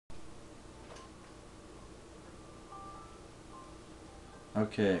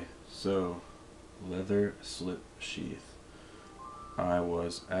Okay, so leather slip sheath. I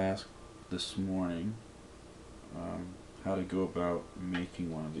was asked this morning how to go about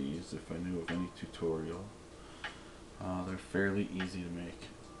making one of these if I knew of any tutorial. They're fairly easy to make,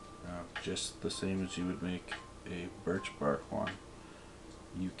 just the same as you would make a birch bark one.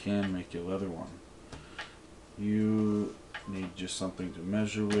 You can make a leather one. You need just something to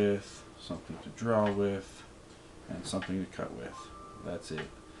measure with, something to draw with, and something to cut with. That's it.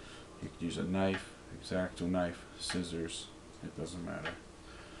 You could use a knife, X-Acto knife, scissors, it doesn't matter.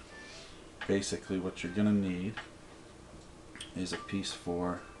 Basically what you're going to need is a piece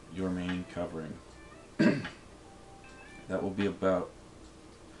for your main covering. That will be about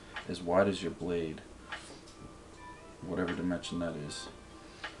as wide as your blade, whatever dimension that is.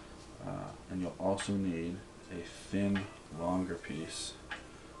 And you'll also need a thin, longer piece.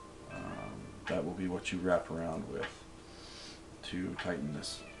 That will be what you wrap around with to tighten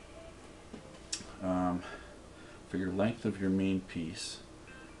this. For your length of your main piece,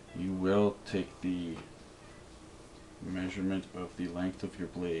 you will take the measurement of the length of your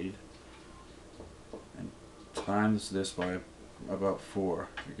blade and times this by about 4.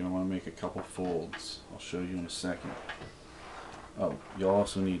 You're going to want to make a couple folds. I'll show you in a second. Oh, you'll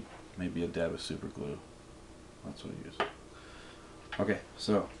also need maybe a dab of super glue. That's what I use. Okay,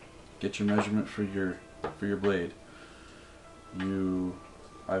 so get your measurement for your blade.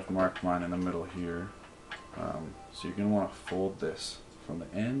 I've marked mine in the middle here. So you're going to want to fold this from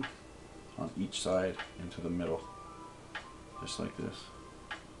the end on each side into the middle, just like this.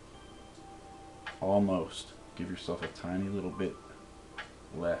 Almost. Give yourself a tiny little bit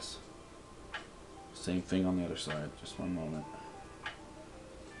less. Same thing on the other side. Just one moment.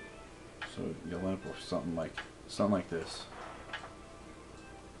 So you'll end up with something like this.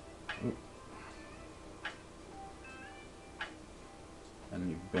 Oop. And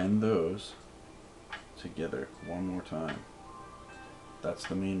you bend those together one more time. That's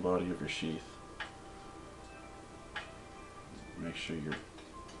the main body of your sheath. Make sure you're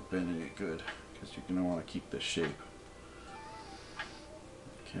bending it good, because you're going to want to keep this shape.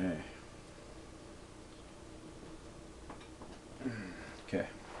 Okay. Okay.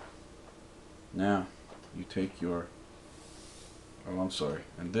 Now you take your,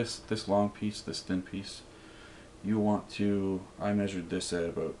 and this long piece, this thin piece, you want to, I measured this at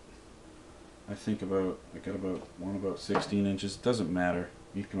about, I got about 16 inches. It doesn't matter.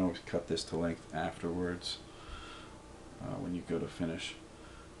 You can always cut this to length afterwards when you go to finish.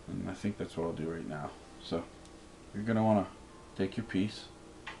 And I think that's what I'll do right now. So you're going to want to take your piece.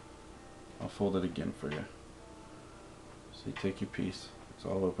 I'll fold it again for you. So you take your piece. It's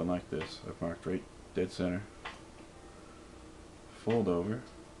all open like this. I've marked right dead center. Fold over.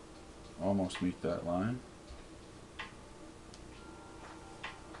 Almost meet that line.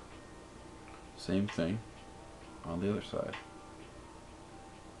 Same thing on the other side.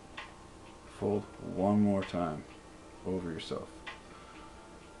 Fold one more time over yourself.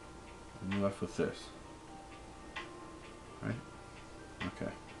 And you're left with this. Right?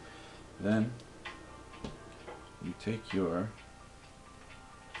 Okay. Then you take your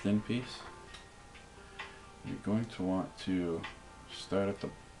thin piece. You're going to want to start at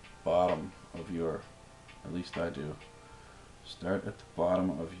the bottom of your, at least I do, start at the bottom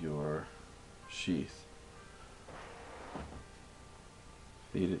of your sheath.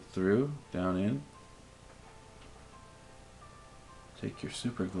 Feed it through, down in. Take your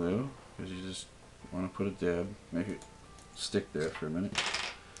super glue, because you just want to put a dab, make it stick there for a minute.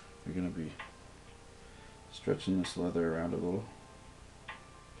 You're going to be stretching this leather around a little.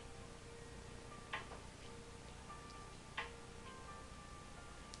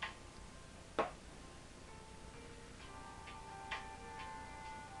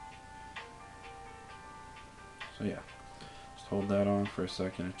 So yeah, just hold that on for a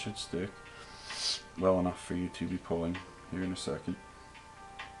second. It should stick well enough for you to be pulling here in a second.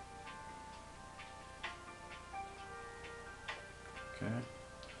 Okay.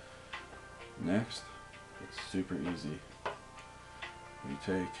 Next, it's super easy. You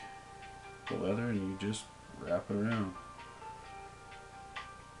take the leather and you just wrap it around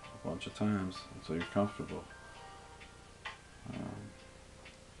a bunch of times until you're comfortable.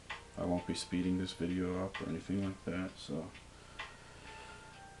 I won't be speeding this video up or anything like that, so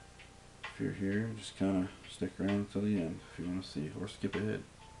if you're here, just kind of stick around until the end if you want to see, or skip ahead.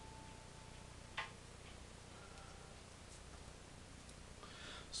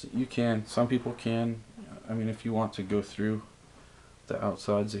 So you can, some people can, I mean, if you want to go through the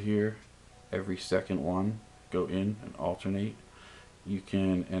outsides of here, every second one, go in and alternate, you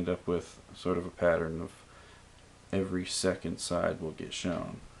can end up with sort of a pattern of every second side will get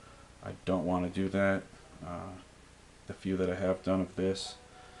shown. I don't want to do that. The few that I have done of this,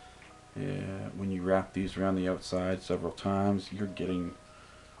 when you wrap these around the outside several times, you're getting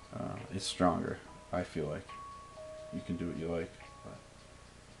it's stronger. I feel like you can do what you like, but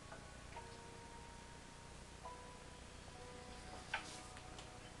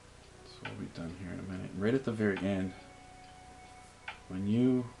so we'll be done here in a minute. Right at the very end, when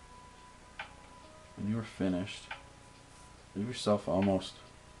you're finished, leave yourself almost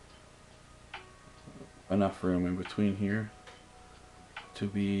enough room in between here to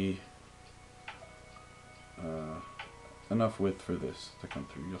be enough width for this to come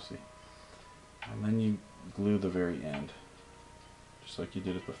through, you'll see. And then you glue the very end, just like you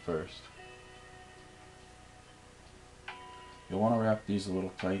did at the first. You'll want to wrap these a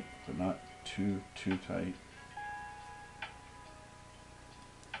little tight, but not too tight.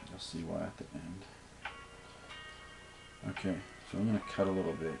 You'll see why at the end. Okay, so I'm going to cut a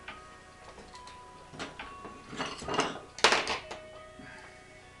little bit.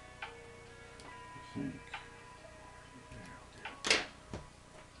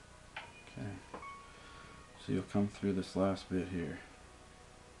 Okay, so you'll come through this last bit here.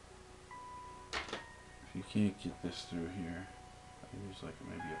 If you can't get this through here, I can use like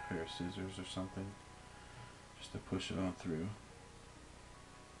maybe a pair of scissors or something just to push it on through.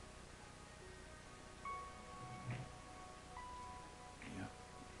 Yep.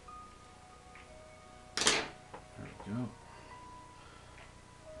 There we go.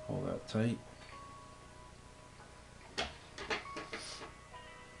 Hold that tight.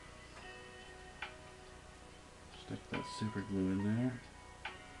 Stick that super glue in there.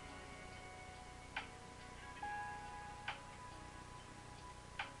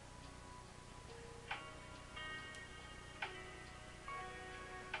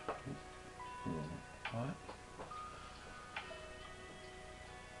 A little hot.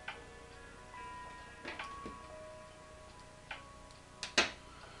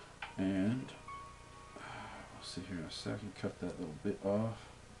 And we'll see here in a second, cut that little bit off.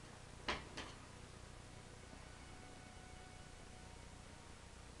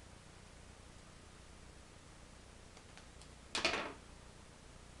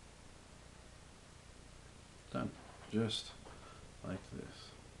 Done. Just like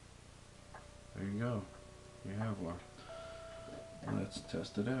this. There you go. You have one. Let's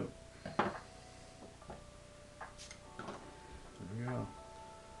test it out. There we go.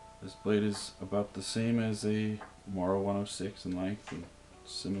 This blade is about the same as a Morrow 106 in length and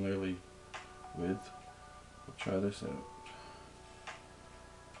similarly width. We'll try this out.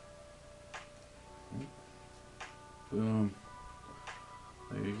 Boom.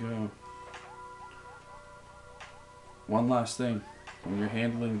 There you go. One last thing. When you're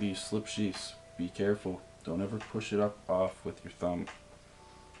handling these slip sheaths, be careful. Don't ever push it up off with your thumb.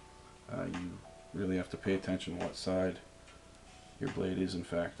 You really have to pay attention what side your blade is in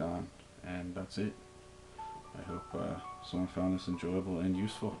fact on. And that's it. I hope someone found this enjoyable and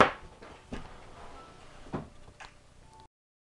useful.